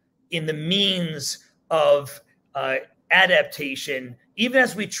disparity in the means of adaptation, even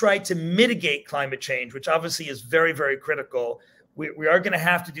as we try to mitigate climate change, which obviously is very, very critical? We are going to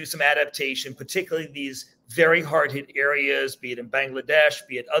have to do some adaptation, particularly these very hard-hit areas, be it in Bangladesh,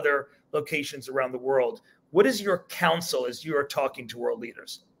 be it other locations around the world. What is your counsel as you are talking to world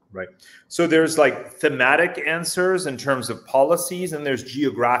leaders? Right. So there's like thematic answers in terms of policies, and there's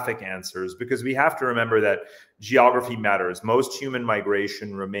geographic answers, because we have to remember that geography matters. Most human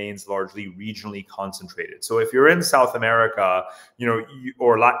migration remains largely regionally concentrated. So if you're in South America,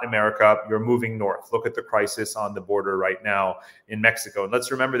 or Latin America, you're moving north. Look at the crisis on the border right now in Mexico. And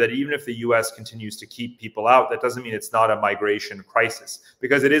let's remember that even if the US continues to keep people out, that doesn't mean it's not a migration crisis,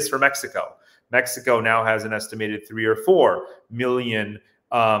 because it is for Mexico. Mexico now has an estimated 3 or 4 million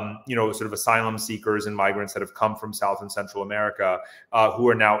sort of asylum seekers and migrants that have come from South and Central America who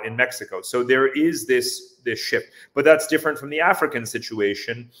are now in Mexico. So there is this shift, but that's different from the African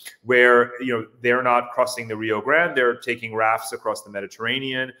situation where, they're not crossing the Rio Grande, they're taking rafts across the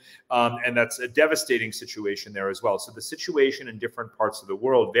Mediterranean. And that's a devastating situation there as well. So the situation in different parts of the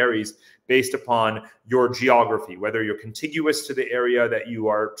world varies based upon your geography, whether you're contiguous to the area that you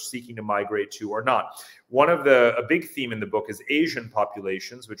are seeking to migrate to or not. A big theme in the book is Asian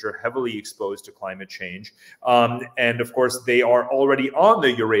populations, which are heavily exposed to climate change. And of course, they are already on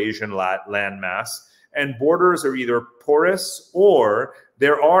the Eurasian landmass, and borders are either porous or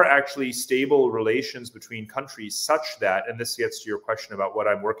there are actually stable relations between countries such that, and this gets to your question about what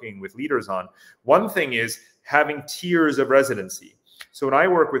I'm working with leaders on, one thing is having tiers of residency. So when I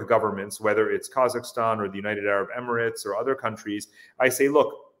work with governments, whether it's Kazakhstan or the United Arab Emirates or other countries, I say,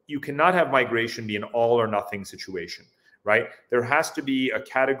 look, you cannot have migration be an all or nothing situation, right? There has to be a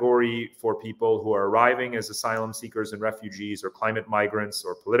category for people who are arriving as asylum seekers and refugees or climate migrants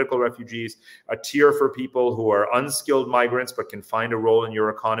or political refugees, a tier for people who are unskilled migrants but can find a role in your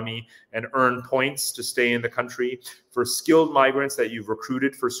economy and earn points to stay in the country. For skilled migrants that you've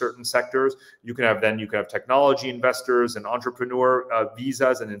recruited for certain sectors, you can have technology investors and entrepreneur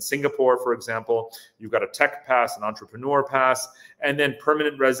visas. And in Singapore, for example, you've got a tech pass, an entrepreneur pass, and then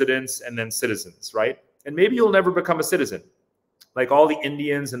permanent residents, and then citizens, right? And maybe you'll never become a citizen. Like all the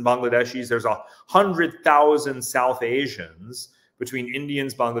Indians and Bangladeshis, there's 100,000 South Asians between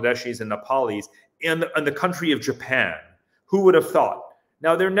Indians, Bangladeshis, and Nepalis in the country of Japan. Who would have thought?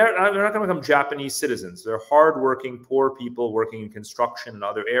 Now, they're not going to become Japanese citizens. They're hardworking, poor people working in construction and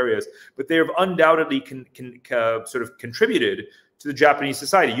other areas, but they have undoubtedly sort of contributed to the Japanese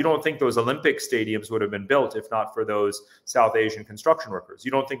society. You don't think those Olympic stadiums would have been built if not for those South Asian construction workers.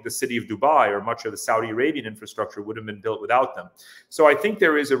 You don't think the city of Dubai or much of the Saudi Arabian infrastructure would have been built without them. So I think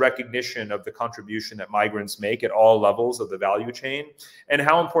there is a recognition of the contribution that migrants make at all levels of the value chain and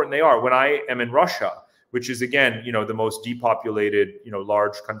how important they are. When I am in Russia, which is, again, the most depopulated,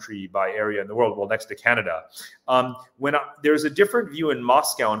 large country by area in the world, well, next to Canada. There's a different view in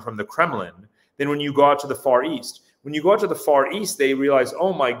Moscow and from the Kremlin than when you go out to the Far East. When you go out to the Far East, they realize,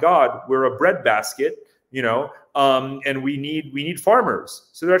 oh my God, we're a breadbasket, and we need farmers.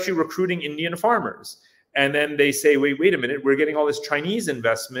 So they're actually recruiting Indian farmers. And then they say, wait a minute, we're getting all this Chinese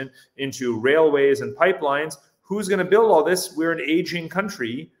investment into railways and pipelines. Who's going to build all this? We're an aging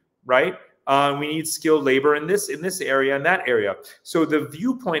country, right? We need skilled labor in this area and that area. So the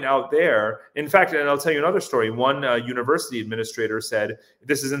viewpoint out there, in fact, and I'll tell you another story. One university administrator said,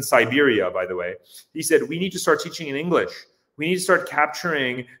 this is in Siberia, by the way, he said, we need to start teaching in English. We need to start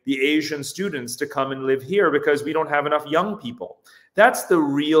capturing the Asian students to come and live here because we don't have enough young people. That's the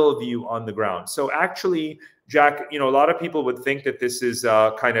real view on the ground. So actually, Jack, a lot of people would think that this is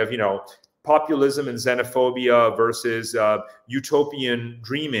kind of, populism and xenophobia versus utopian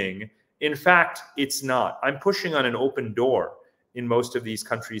dreaming. In fact, it's not. I'm pushing on an open door in most of these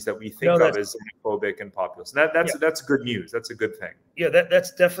countries that we think of as xenophobic and populist. And that's good news. That's a good thing. Yeah,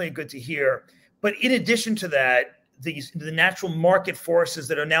 that's definitely good to hear. But in addition to that, the natural market forces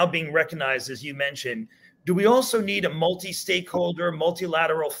that are now being recognized, as you mentioned, do we also need a multi-stakeholder,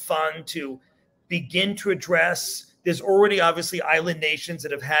 multilateral fund to begin to address? There's already obviously island nations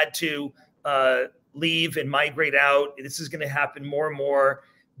that have had to leave and migrate out. This is going to happen more and more.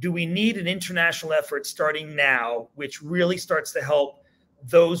 Do we need an international effort starting now, which really starts to help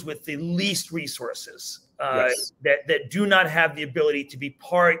those with the least resources that do not have the ability to be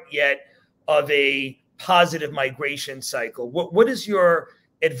part yet of a positive migration cycle? What is your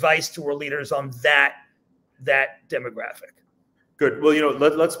advice to our leaders on that demographic? Good. Well,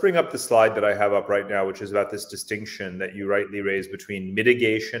 let's bring up the slide that I have up right now, which is about this distinction that you rightly raised between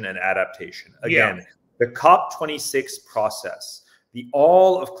mitigation and adaptation. Again, the COP26 process, the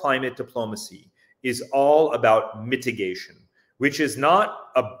all of climate diplomacy, is all about mitigation, which is not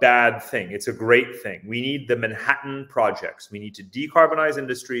a bad thing. It's a great thing. We need the Manhattan projects. We need to decarbonize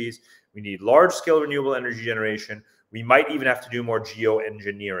industries. We need large-scale renewable energy generation. We might even have to do more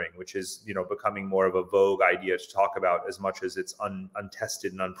geoengineering, which is, becoming more of a vogue idea to talk about as much as it's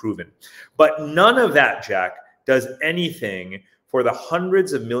untested and unproven. But none of that, Jack, does anything for the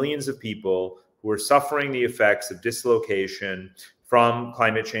hundreds of millions of people who are suffering the effects of dislocation from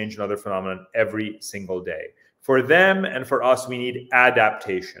climate change and other phenomena every single day. For them and for us, we need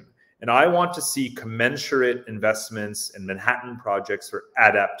adaptation. And I want to see commensurate investments in Manhattan projects for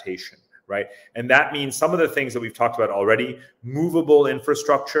adaptation. Right. And that means some of the things that we've talked about already, movable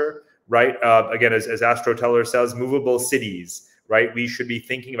infrastructure, right? Again, as Astro Teller says, movable cities, right? We should be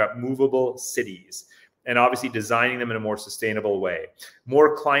thinking about movable cities and obviously designing them in a more sustainable way,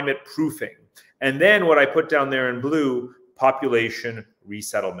 more climate proofing. And then what I put down there in blue, population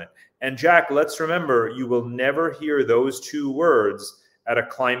resettlement. And Jack, let's remember, you will never hear those two words at a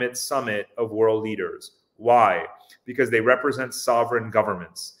climate summit of world leaders. Why? Because they represent sovereign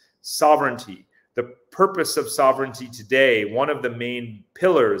governments. Sovereignty, the purpose of sovereignty today, one of the main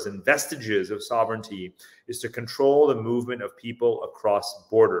pillars and vestiges of sovereignty is to control the movement of people across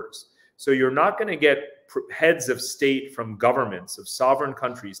borders. So you're not going to get heads of state from governments of sovereign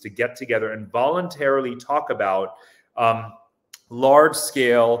countries to get together and voluntarily talk about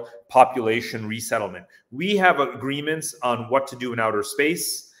large-scale population resettlement. We have agreements on what to do in outer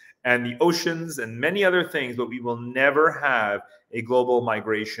space and the oceans and many other things, but we will never have a global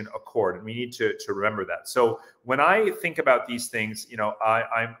migration accord. And we need to remember that. So when I think about these things,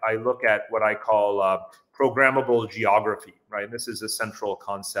 I look at what I call programmable geography, right? And this is a central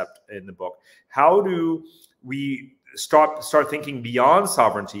concept in the book. How do we start thinking beyond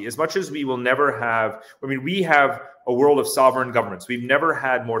sovereignty? As much as we will never have, we have a world of sovereign governments. We've never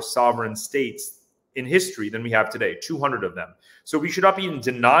had more sovereign states in history than we have today, 200 of them. So we should not be in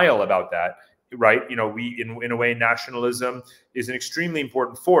denial about that. Right, we in a way, nationalism is an extremely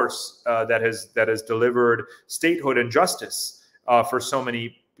important force that has delivered statehood and justice for so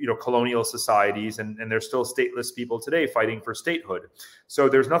many colonial societies, and there's still stateless people today fighting for statehood. So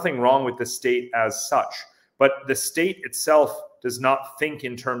there's nothing wrong with the state as such, but the state itself does not think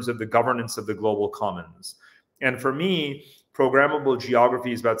in terms of the governance of the global commons. And for me, programmable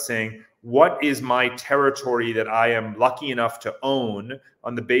geography is about saying, what is my territory that I am lucky enough to own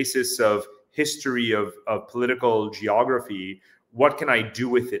on the basis of history of political geography? What can I do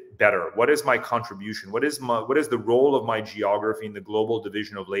with it better? What is my contribution? What is the role of my geography in the global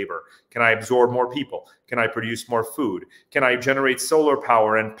division of labor? Can I absorb more people? Can I produce more food? Can I generate solar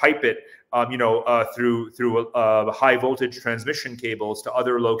power and pipe it, through high voltage transmission cables to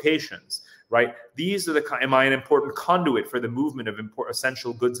other locations? Right? These are am I an important conduit for the movement of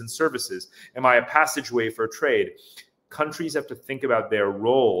essential goods and services? Am I a passageway for trade? Countries have to think about their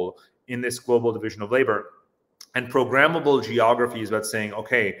role in this global division of labor. And programmable geography is about saying,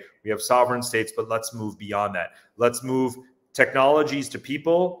 okay, we have sovereign states, but let's move beyond that. Let's move technologies to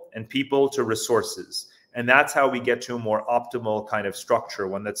people and people to resources. And that's how we get to a more optimal kind of structure,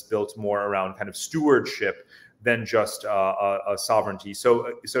 one that's built more around kind of stewardship than just a sovereignty.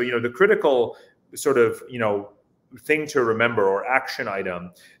 So the critical sort of, thing to remember, or action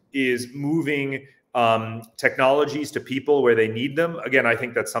item, is moving technologies to people where they need them. Again, I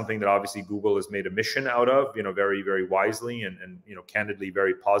think that's something that obviously Google has made a mission out of, very, very wisely and candidly,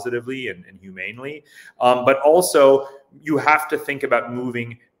 very positively and humanely. But also, you have to think about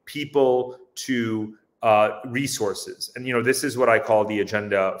moving people to resources. And, this is what I call the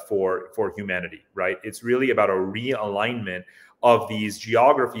agenda for humanity, right? It's really about a realignment of these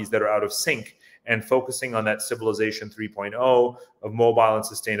geographies that are out of sync and focusing on that civilization 3.0 of mobile and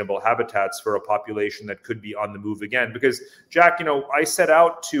sustainable habitats for a population that could be on the move again. Because, Jack, I set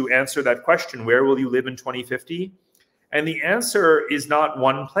out to answer that question, where will you live in 2050? And the answer is not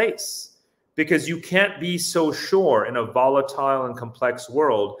one place, because you can't be so sure in a volatile and complex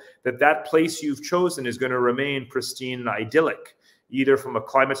world that that place you've chosen is going to remain pristine and idyllic, either from a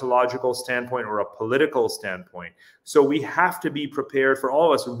climatological standpoint or a political standpoint. So we have to be prepared, for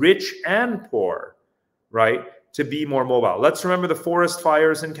all of us, rich and poor, right, to be more mobile. Let's remember the forest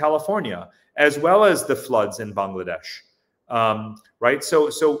fires in California, as well as the floods in Bangladesh, right?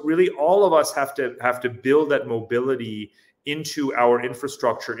 So really all of us have to build that mobility into our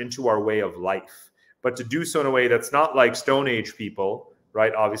infrastructure, into our way of life, but to do so in a way that's not like Stone Age people,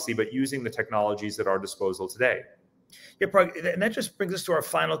 right, obviously, but using the technologies at our disposal today. Yeah, Parag, and that just brings us to our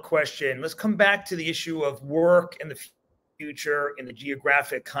final question. Let's come back to the issue of work in the future in the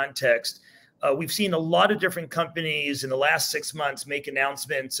geographic context. We've seen a lot of different companies in the last 6 months make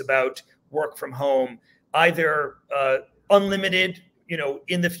announcements about work from home, either unlimited,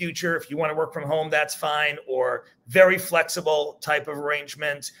 in the future, if you want to work from home, that's fine, or very flexible type of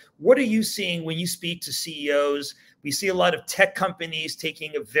arrangement. What are you seeing when you speak to CEOs? We see a lot of tech companies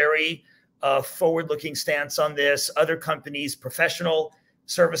taking a very forward-looking stance on this. Other companies, professional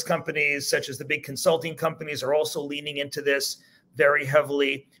service companies, such as the big consulting companies, are also leaning into this very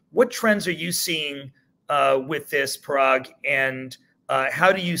heavily. What trends are you seeing with this, Parag? And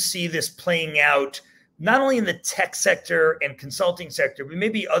how do you see this playing out, not only in the tech sector and consulting sector, but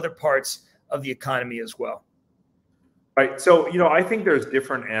maybe other parts of the economy as well? Right. So, I think there's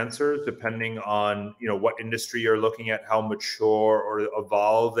different answers depending on, what industry you're looking at, how mature or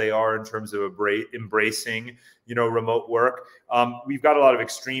evolved they are in terms of embracing, remote work. We've got a lot of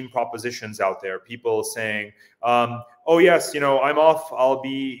extreme propositions out there. People saying, oh, yes, I'm off. I'll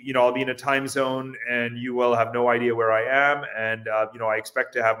be in a time zone and you will have no idea where I am. And, I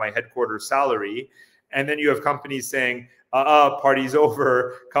expect to have my headquarters salary. And then you have companies saying, party's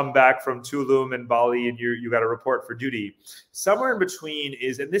over, come back from Tulum and Bali and you got to report for duty. Somewhere in between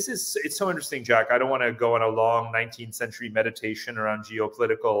is, and it's so interesting, Jack, I don't want to go on a long 19th century meditation around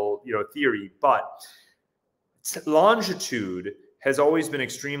geopolitical, theory, but longitude has always been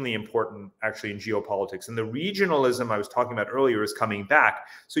extremely important actually in geopolitics. And the regionalism I was talking about earlier is coming back.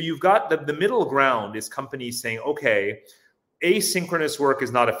 So you've got the middle ground is companies saying, okay, asynchronous work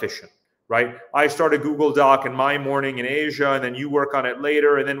is not efficient. Right? I start a Google Doc in my morning in Asia, and then you work on it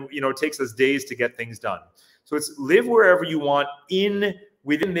later, and then it takes us days to get things done. So it's live wherever you want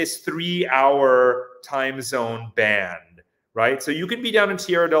within this 3-hour time zone band, right? So you can be down in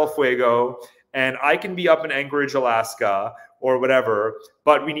Tierra del Fuego, and I can be up in Anchorage, Alaska, or whatever,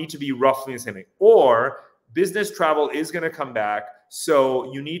 but we need to be roughly the same thing. Or business travel is going to come back,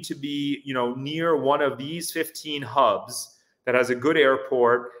 so you need to be near one of these 15 hubs that has a good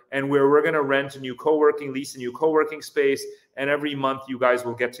airport, and where we're going to lease a new co-working space, and every month you guys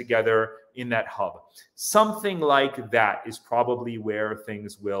will get together in that hub. Something like that is probably where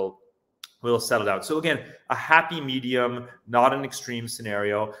things will settle out. So again, a happy medium, not an extreme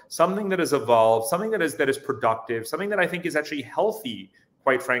scenario, something that has evolved, something that is productive, something that I think is actually healthy,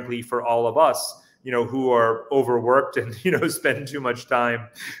 quite frankly, for all of us, who are overworked and, spend too much time,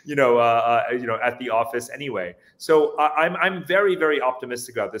 at the office anyway. So I'm very, very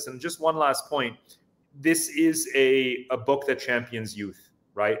optimistic about this. And just one last point, this is a book that champions youth,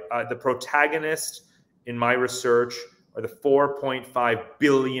 right? The protagonist in my research are the 4.5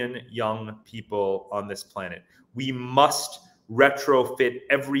 billion young people on this planet. We must retrofit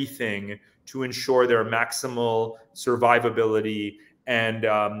everything to ensure their maximal survivability and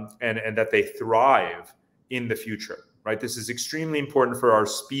that they thrive in the future, right? This is extremely important for our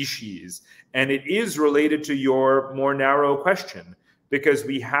species. And it is related to your more narrow question, because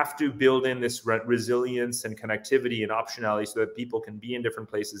we have to build in this resilience and connectivity and optionality so that people can be in different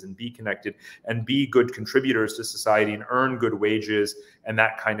places and be connected and be good contributors to society and earn good wages and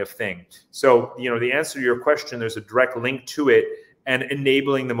that kind of thing. So, the answer to your question, there's a direct link to it, and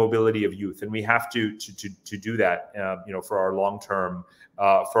enabling the mobility of youth, and we have to do that, for our long-term,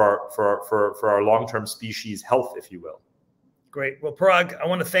 for our long-term species health, if you will. Great. Well, Parag, I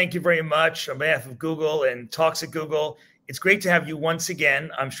want to thank you very much on behalf of Google and Talks at Google. It's great to have you once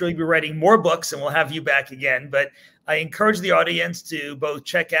again. I'm sure you'll be writing more books and we'll have you back again. But I encourage the audience to both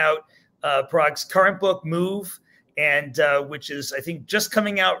check out Parag's current book, Move, and which is, I think, just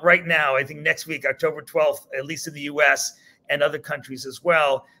coming out right now. I think next week, October 12th, at least in the US and other countries as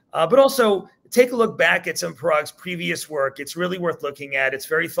well. But also take a look back at some of Parag's previous work. It's really worth looking at. It's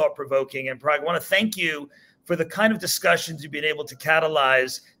very thought-provoking. And Parag, I want to thank you for the kind of discussions you've been able to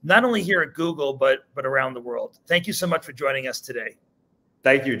catalyze, not only here at Google, but around the world. Thank you so much for joining us today.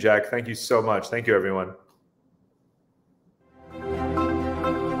 Thank you, Jack. Thank you so much. Thank you, everyone.